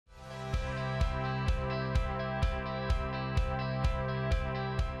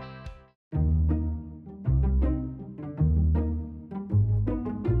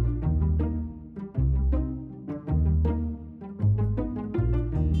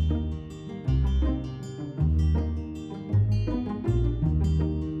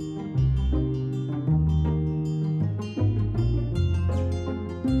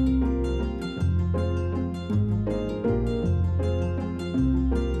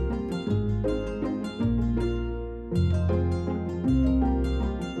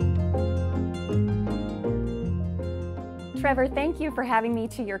Trevor, thank you for having me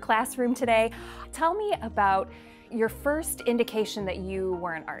to your classroom today. Tell me about your first indication that you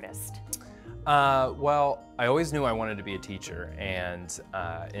were an artist. Well, I always knew I wanted to be a teacher, and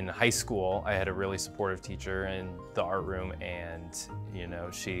in high school I had a really supportive teacher in the art room, and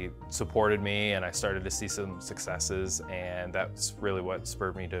she supported me, and I started to see some successes, and that's really what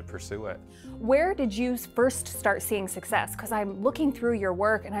spurred me to pursue it. Where did you first start seeing success? Because I'm looking through your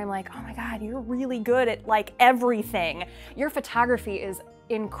work and I'm like, oh my God, you're really good at like everything. Your photography is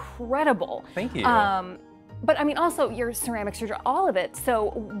incredible. Thank you. But I mean, also your ceramics, all of it. So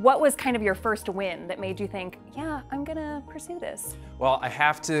what was kind of your first win that made you think, yeah, I'm gonna pursue this? Well, I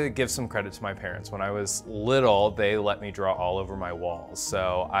have to give some credit to my parents. When I was little, they let me draw all over my walls.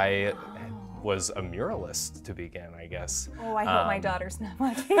 So I was a muralist to begin, I guess. Oh, I hope my daughter's not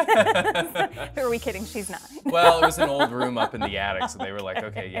watching this. Who are we kidding? She's not. Well, it was an old room up in the attic, so they were like,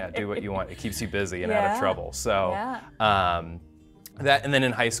 okay, yeah, do what you want. It keeps you busy and out of trouble. So. Yeah. And then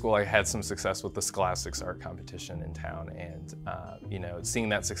in high school, I had some success with the Scholastics art competition in town, and seeing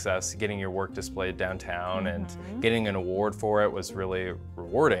that success, getting your work displayed downtown, and getting an award for it was really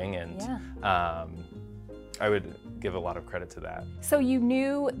rewarding, and I would give a lot of credit to that. So you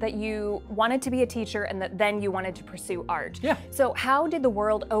knew that you wanted to be a teacher, and that then you wanted to pursue art. Yeah. So how did the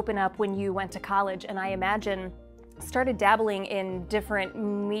world open up when you went to college, and I imagine started dabbling in different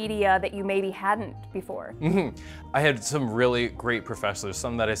media that you maybe hadn't before? I had some really great professors,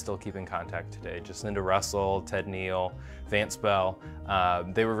 some that I still keep in contact today. Jacinda Russell, Ted Neal, Vance Bell.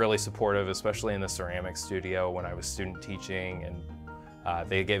 They were really supportive, especially in the ceramics studio when I was student teaching, and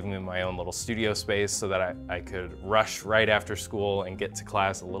they gave me my own little studio space so that I could rush right after school and get to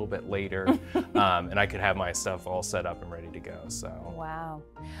class a little bit later, and I could have my stuff all set up and ready to go. So. Wow.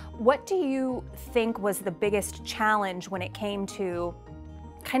 What do you think was the biggest challenge when it came to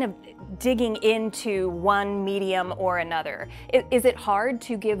kind of digging into one medium or another? Is it hard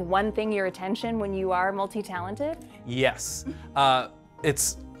to give one thing your attention when you are multi-talented? Yes.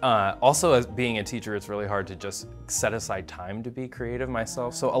 It's also, as being a teacher, it's really hard to just set aside time to be creative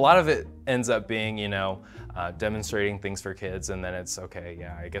myself. So a lot of it ends up being, demonstrating things for kids, and then it's okay,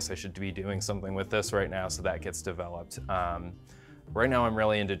 yeah, I guess I should be doing something with this right now, so that gets developed. Right now I'm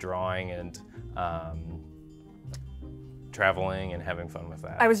really into drawing and traveling and having fun with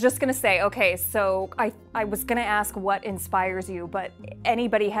that. I was just gonna say, okay, so I was gonna ask what inspires you, but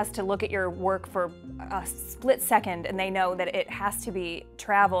anybody has to look at your work for a split second and they know that it has to be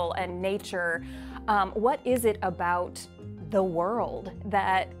travel and nature. What is it about the world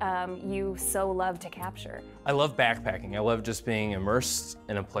that you so love to capture? I love backpacking. I love just being immersed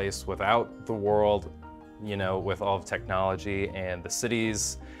in a place without the world, with all of technology and the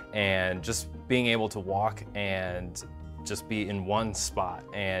cities, and just being able to walk and just be in one spot,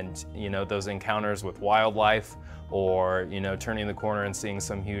 and those encounters with wildlife, or turning the corner and seeing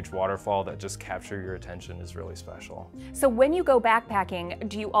some huge waterfall that just capture your attention is really special. So when you go backpacking,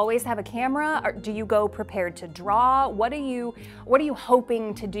 do you always have a camera, or do you go prepared to draw? What are you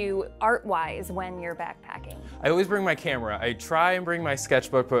hoping to do art-wise when you're backpacking? I always bring my camera. I try and bring my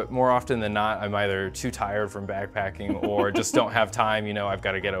sketchbook, but more often than not, I'm either too tired from backpacking or just don't have time. I've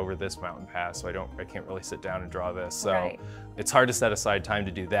got to get over this mountain pass, so I can't really sit down and draw this. So it's hard to set aside time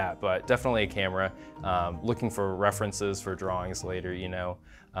to do that, but definitely a camera. Looking for references for drawings later,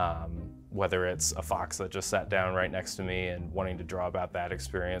 whether it's a fox that just sat down right next to me and wanting to draw about that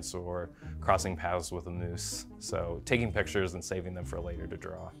experience, or crossing paths with a moose. So taking pictures and saving them for later to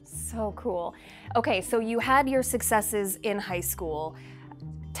draw. So cool. Okay, so you had your successes in high school.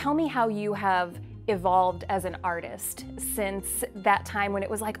 Tell me how you have evolved as an artist since that time when it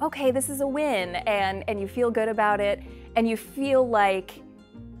was like, okay, this is a win, and you feel good about it, and you feel like,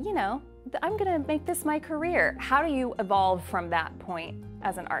 I'm gonna make this my career. How do you evolve from that point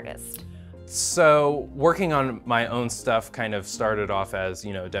as an artist? So working on my own stuff kind of started off as,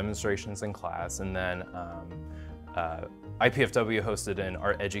 demonstrations in class, and then IPFW hosted an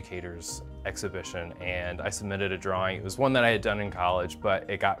art educators exhibition, and I submitted a drawing. It was one that I had done in college, but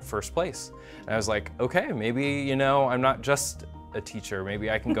it got first place. And I was like, okay, maybe, I'm not just a teacher, maybe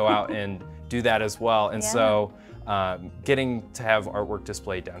I can go out and do that as well. And so getting to have artwork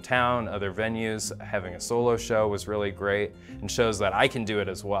displayed downtown, other venues, having a solo show was really great, and shows that I can do it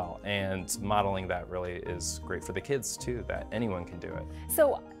as well. And modeling that really is great for the kids too, that anyone can do it.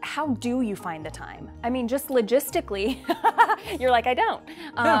 So how do you find the time? I mean, just logistically, you're like, I don't.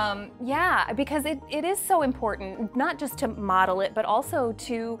 Yeah, because it is so important, not just to model it, but also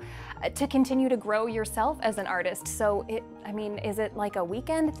to continue to grow yourself as an artist. So is it like a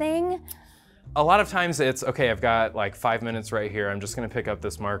weekend thing? A lot of times it's, okay, I've got like 5 minutes right here. I'm just gonna pick up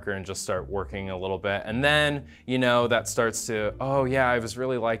this marker and just start working a little bit. And then, you know, that starts to, oh yeah, I was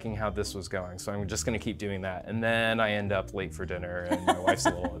really liking how this was going. So I'm just gonna keep doing that. And then I end up late for dinner and my wife's a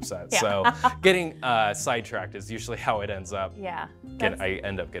little upset. Yeah. So getting sidetracked is usually how it ends up. Yeah. I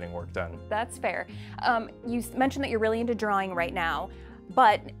end up getting work done. That's fair. You mentioned that you're really into drawing right now,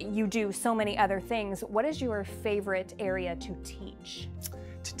 but you do so many other things. What is your favorite area to teach?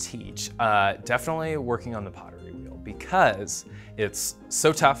 To teach, definitely working on the pottery wheel, because it's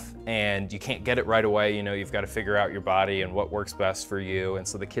so tough and you can't get it right away. You know, you've got to figure out your body and what works best for you. And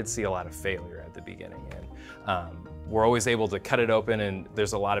so the kids see a lot of failure at the beginning. And we're always able to cut it open, and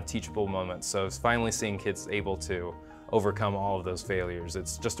there's a lot of teachable moments. So it's finally seeing kids able to overcome all of those failures.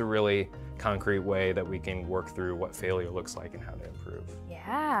 It's just a really concrete way that we can work through what failure looks like and how to improve.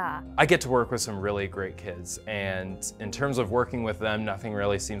 Yeah. I get to work with some really great kids, and in terms of working with them, nothing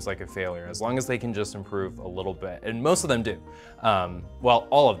really seems like a failure, as long as they can just improve a little bit. And most of them do. Well,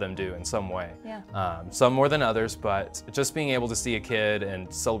 all of them do in some way. Yeah. Some more than others, but just being able to see a kid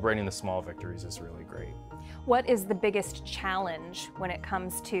and celebrating the small victories is really great. What is the biggest challenge when it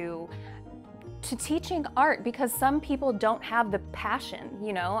comes to teaching art? Because some people don't have the passion,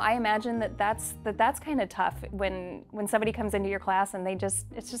 you know? I imagine that's kind of tough when somebody comes into your class and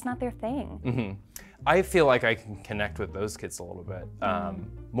it's just not their thing. Mm-hmm. I feel like I can connect with those kids a little bit,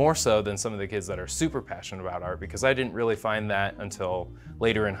 more so than some of the kids that are super passionate about art, because I didn't really find that until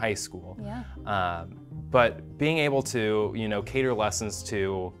later in high school. Yeah. But being able to, you know, cater lessons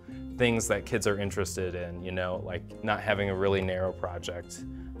to things that kids are interested in, you know, like not having a really narrow project,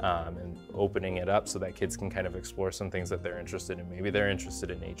 and opening it up so that kids can kind of explore some things that they're interested in. Maybe they're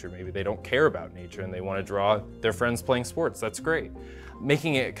interested in nature, maybe they don't care about nature and they want to draw their friends playing sports. That's great.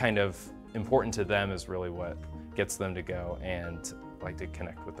 Making it kind of important to them is really what gets them to go, and like to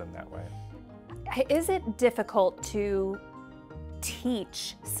connect with them that way. Is it difficult to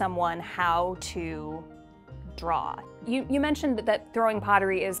teach someone how to draw? You mentioned that throwing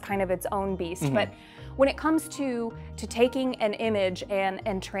pottery is kind of its own beast, but when it comes to taking an image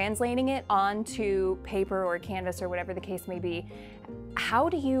and translating it onto paper or canvas or whatever the case may be, how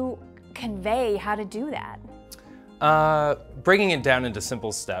do you convey how to do that? Breaking it down into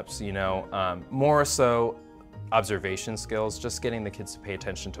simple steps, you know, more so observation skills, just getting the kids to pay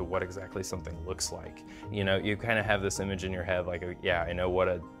attention to what exactly something looks like. You know, you kind of have this image in your head like, yeah, I know what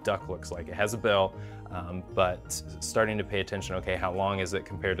a duck looks like. It has a bill, but starting to pay attention, okay, how long is it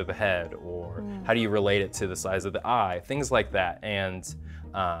compared to the head? Or how do you relate it to the size of the eye? Things like that. And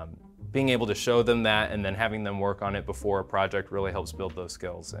being able to show them that and then having them work on it before a project really helps build those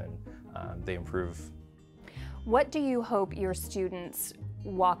skills, and they improve. What do you hope your students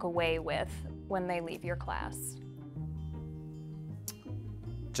walk away with when they leave your class?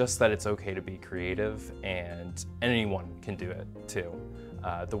 Just that it's okay to be creative, and anyone can do it too.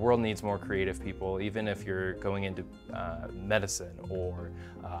 The world needs more creative people. Even if you're going into medicine or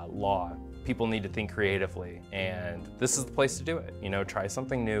law, people need to think creatively, and this is the place to do it. You know, try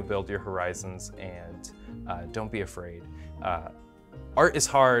something new, build your horizons, and don't be afraid. Art is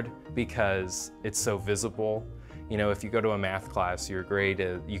hard because it's so visible. You know, if you go to a math class, your grade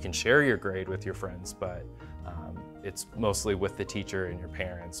is, you can share your grade with your friends, but it's mostly with the teacher and your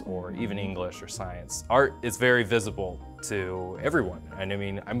parents, or even English or science. Art is very visible to everyone. And I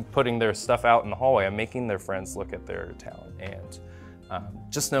mean, I'm putting their stuff out in the hallway. I'm making their friends look at their talent. And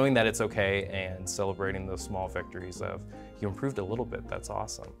just knowing that it's okay and celebrating those small victories of, you improved a little bit, that's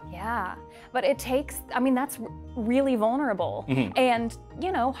awesome. Yeah, but it takes, I mean, that's really vulnerable. And,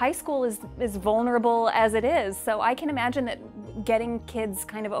 you know, high school is vulnerable as it is. So I can imagine that getting kids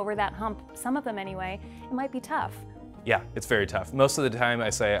kind of over that hump, some of them anyway, it might be tough. Yeah, it's very tough. Most of the time I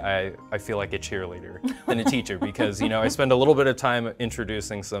say I feel like a cheerleader than a teacher, because, you know, I spend a little bit of time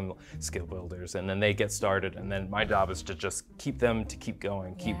introducing some skill builders, and then they get started, and then my job is to just keep them to keep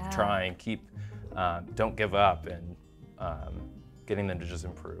going, keep trying, don't give up, and getting them to just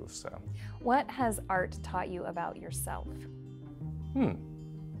improve. So, what has art taught you about yourself?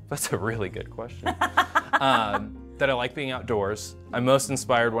 That's a really good question. That I like being outdoors. I'm most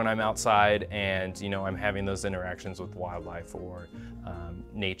inspired when I'm outside and, you know, I'm having those interactions with wildlife or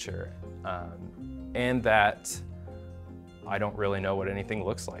nature, and that I don't really know what anything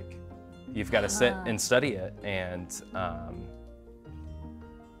looks like. You've got to sit and study it, and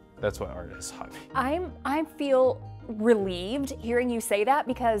that's what art has taught me. I feel relieved hearing you say that,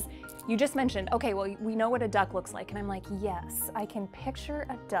 because you just mentioned, okay, well, we know what a duck looks like. And I'm like, yes, I can picture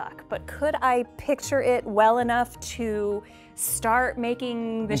a duck, but could I picture it well enough to start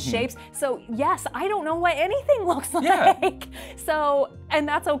making the shapes? So yes, I don't know what anything looks like. So, and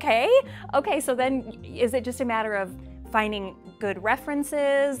that's okay. Okay, so then is it just a matter of finding good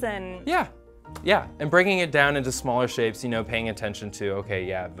references and? Yeah, and breaking it down into smaller shapes, you know, paying attention to, okay,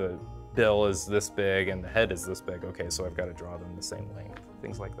 yeah, the bill is this big and the head is this big. Okay, so I've got to draw them the same length,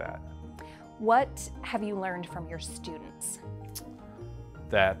 things like that. What have you learned from your students?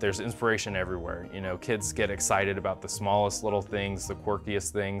 That there's inspiration everywhere. You know, kids get excited about the smallest little things, the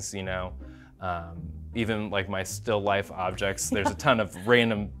quirkiest things, you know. Even like my still life objects, there's a ton of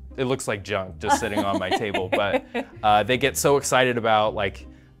random, it looks like junk just sitting on my table, but they get so excited about like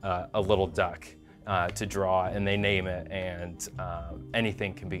a little duck to draw, and they name it, and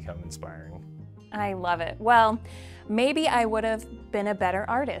anything can become inspiring. I love it. Well, maybe I would have been a better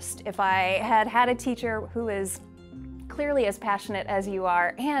artist if I had had a teacher who is clearly as passionate as you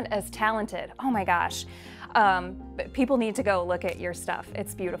are and as talented. Oh my gosh. People need to go look at your stuff.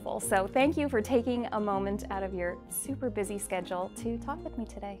 It's beautiful. So thank you for taking a moment out of your super busy schedule to talk with me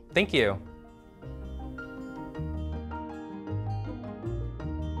today. Thank you.